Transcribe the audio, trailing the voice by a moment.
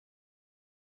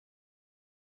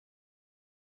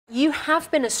You have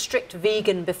been a strict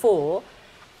vegan before,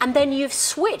 and then you've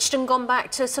switched and gone back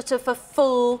to sort of a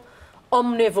full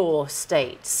omnivore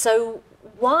state. So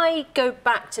why go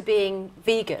back to being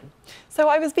vegan? So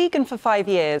I was vegan for 5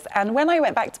 years, and when I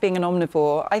went back to being an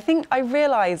omnivore, I think I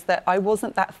realised that I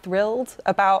wasn't that thrilled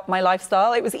about my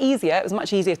lifestyle. It was easier, it was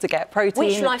much easier to get protein.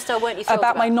 Which lifestyle weren't you thrilled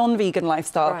about? My non-vegan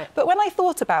lifestyle. Right. But when I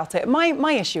thought about it,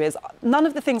 my issue is none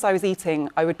of the things I was eating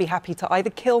I would be happy to either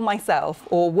kill myself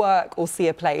or work or see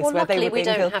a place where they were being killed.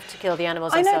 Luckily we don't have to kill the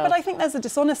animals ourselves. I know, ourselves. but I think there's a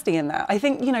dishonesty in that. I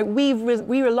think, you know, we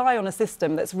rely on a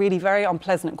system that's really very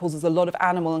unpleasant and causes a lot of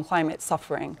animal and climate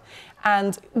suffering.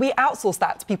 And we outsource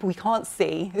that to people we can't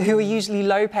see, who are usually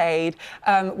low paid,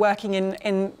 working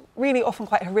in really often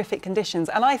quite horrific conditions.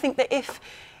 And I think that if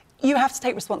you have to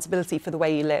take responsibility for the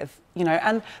way you live, you know,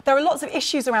 and there are lots of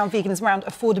issues around veganism, around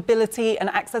affordability and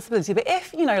accessibility. But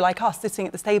if, you know, like us sitting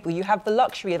at this table, you have the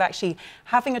luxury of actually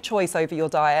having a choice over your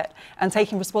diet and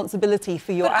taking responsibility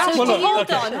for your actions. Well, look,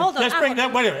 Hold on. Let's bring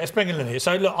that. Wait a minute. Let's bring it in here.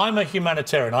 So look, I'm a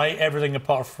humanitarian. I eat everything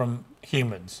apart from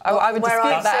humans. Oh, I would dispute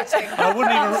that.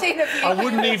 I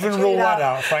wouldn't even rule that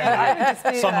out,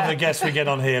 frankly. Some of the guests we get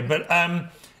on here, but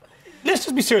let's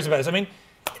just be serious about this. I mean,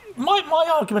 my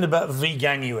argument about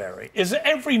Veganuary is that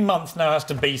every month now has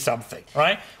to be something,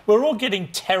 right? We're all getting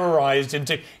terrorised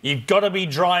into, you've got to be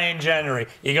dry in January,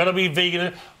 you've got to be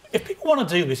vegan. If people want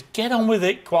to do this, get on with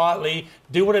it quietly,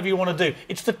 do whatever you want to do.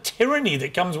 It's the tyranny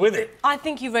that comes with it. I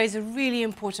think you raise a really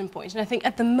important point, and I think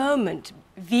at the moment,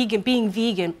 being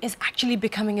vegan is actually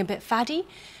becoming a bit faddy.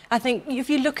 I think if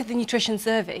you look at the nutrition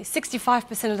survey,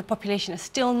 65% of the population are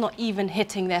still not even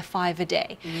hitting their 5 a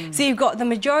day. So you've got the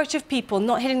majority of people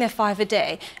not hitting their 5 a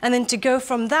day, and then to go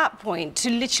from that point to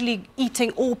literally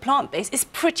eating all plant-based is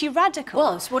pretty radical.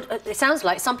 Well, it sounds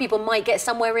like some people might get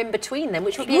somewhere in between them,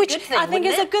 which would be a good thing, I think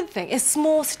is a good thing. It's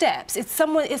small steps. It's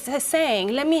someone is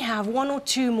saying, let me have 1 or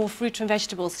 2 more fruit and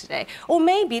vegetables today, or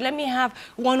maybe let me have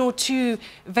 1 or 2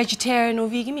 vegetarian or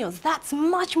vegan meals. That's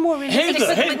much more realistic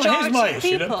for the majority of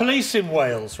people. Police in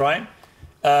Wales, right,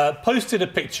 posted a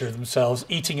picture of themselves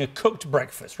eating a cooked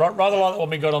breakfast, right, rather like the one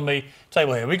we got on the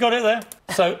table here. We got it there?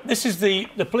 So this is the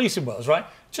police in Wales, right,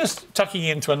 just tucking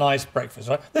into a nice breakfast,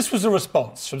 right? This was a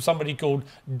response from somebody called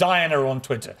Diana on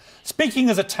Twitter. Speaking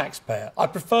as a taxpayer, I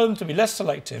prefer them to be less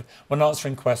selective when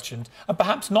answering questions and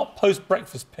perhaps not post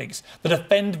breakfast pics that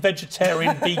offend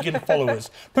vegetarian vegan followers.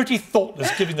 Pretty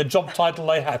thoughtless given the job title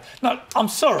they have. No, I'm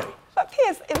sorry. But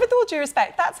Piers, with all due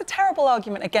respect, that's a terrible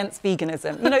argument against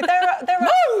veganism. You know, there are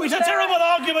no, it's a terrible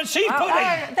argument she's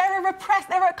putting.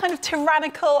 There are kind of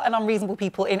tyrannical and unreasonable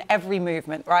people in every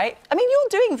movement, right? I mean,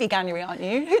 you're doing Veganuary, aren't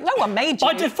you? No one made you.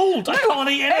 By default, I can't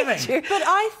eat anything. But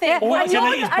I think... all I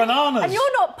can eat is bananas. And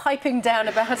you're not piping down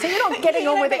about it. You're not getting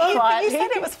on with it quietly. You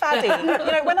said it was faddy. You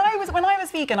know, when I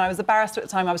was vegan, I was a barrister at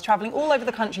the time. I was travelling all over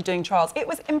the country doing trials. It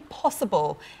was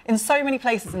impossible in so many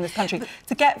places in this country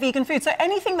to get vegan food. So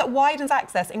anything that widens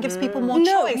access and gives people more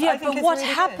choice, I think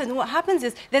but what happens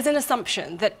is there's an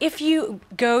assumption that if you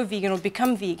go vegan or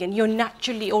become vegan, you're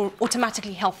naturally or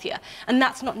automatically healthier, and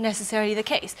that's not necessarily the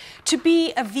case. To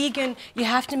be a vegan, you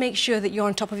have to make sure that you're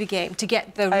on top of your game, to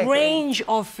get the range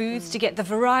of foods, to get the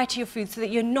variety of foods, so that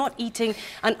you're not eating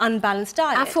an unbalanced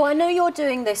diet. Afu, I know you're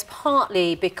doing this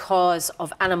partly because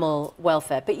of animal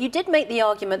welfare, but you did make the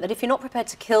argument that if you're not prepared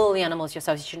to kill the animals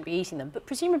yourselves, you shouldn't be eating them. But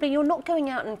presumably you're not going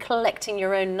out and collecting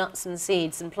your own nuts and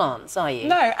seeds and plants, are you?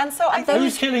 No, and so I think...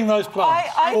 Who's killing those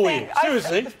plants?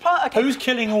 Seriously? Who's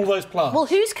killing all those plants? Well,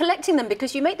 who's collecting them?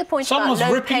 Because you make the point someone's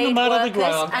about ripping them out of the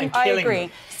ground and killing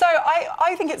them. So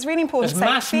I think it's really important to say...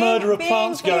 There's mass murder of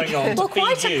plants going on. Well,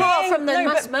 quite apart from the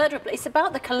mass murder, it's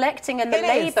about the collecting and the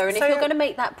labour, and if you're going to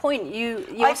make that point, you're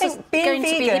also going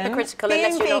to be hypocritical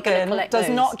unless you're not going to collect those.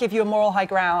 Does not give you a moral high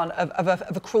ground of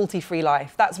a cruelty-free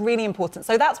life. That's really important.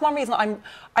 So that's one reason I'm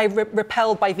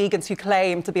repelled by vegans who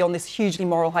claim to be on this hugely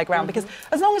moral high ground, because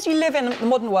as long as you live in the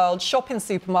modern world, shop in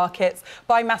supermarkets,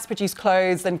 buy mass-produced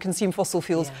clothes and consume fossil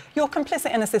fuels, you're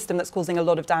complicit in a system that's causing a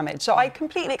lot of damage. So I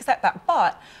completely accept that.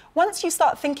 But once you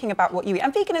start thinking about what you eat,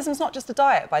 and veganism is not just a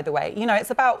diet, by the way, you know,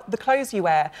 it's about the clothes you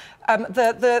wear,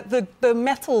 the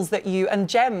metals that you, and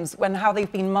gems, how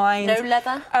they've been mined. No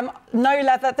leather? No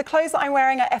leather. The clothes that I'm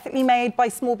wearing are ethically made by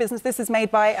small business. This is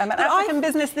made by an African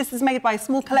business. This is made by a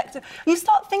small collective. You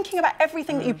start thinking about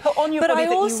everything that you put on your body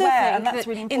that you wear, and that's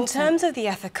really important. In terms of the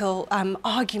ethical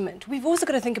argument, we've also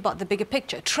got to think about the bigger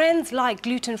picture. Trends like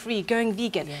gluten-free, going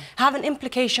vegan, have an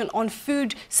implication on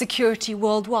food security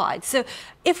worldwide. So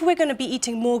if we're going to be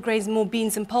eating more grains, more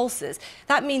beans and pulses,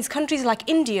 that means countries like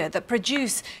India that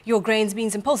produce your grains,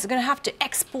 beans and pulses are going to have to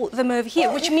export them over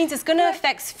here, which means it's going to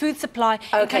affect food supply in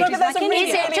countries There's like a really,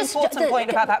 India. really important point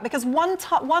about that, because 1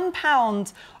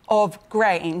 pound of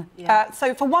grain,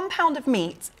 so for 1 pound of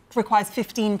meat requires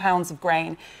 15 pounds of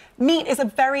grain. Meat is a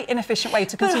very inefficient way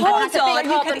to consume. Hold on, It's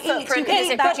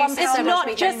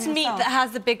not just meat that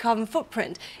has the big carbon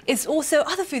footprint. It's also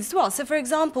other foods as well. So, for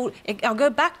example, I'll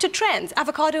go back to trends.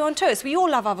 Avocado on toast. We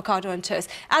all love avocado on toast.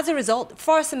 As a result,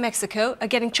 forests in Mexico are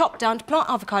getting chopped down to plant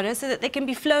avocados so that they can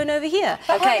be flown over here.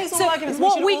 Okay, so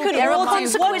what we could there all are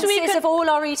do, consequences of all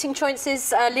our eating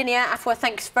choices. Linnea, Afua,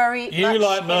 thanks very much. You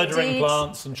like murdering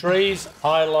plants and trees.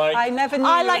 I like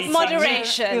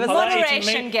moderation.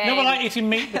 Moderation game. No, I like eating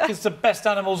meat because the best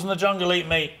animals in the jungle eat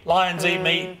meat. Lions eat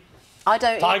meat. I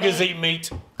don't. Tigers eat meat.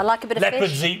 I like a bit of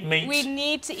Leopards fish. eat meat. We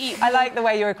need to eat. I like the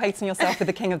way you're equating yourself with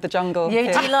the king of the jungle.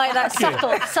 You do like that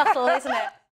subtle, isn't it?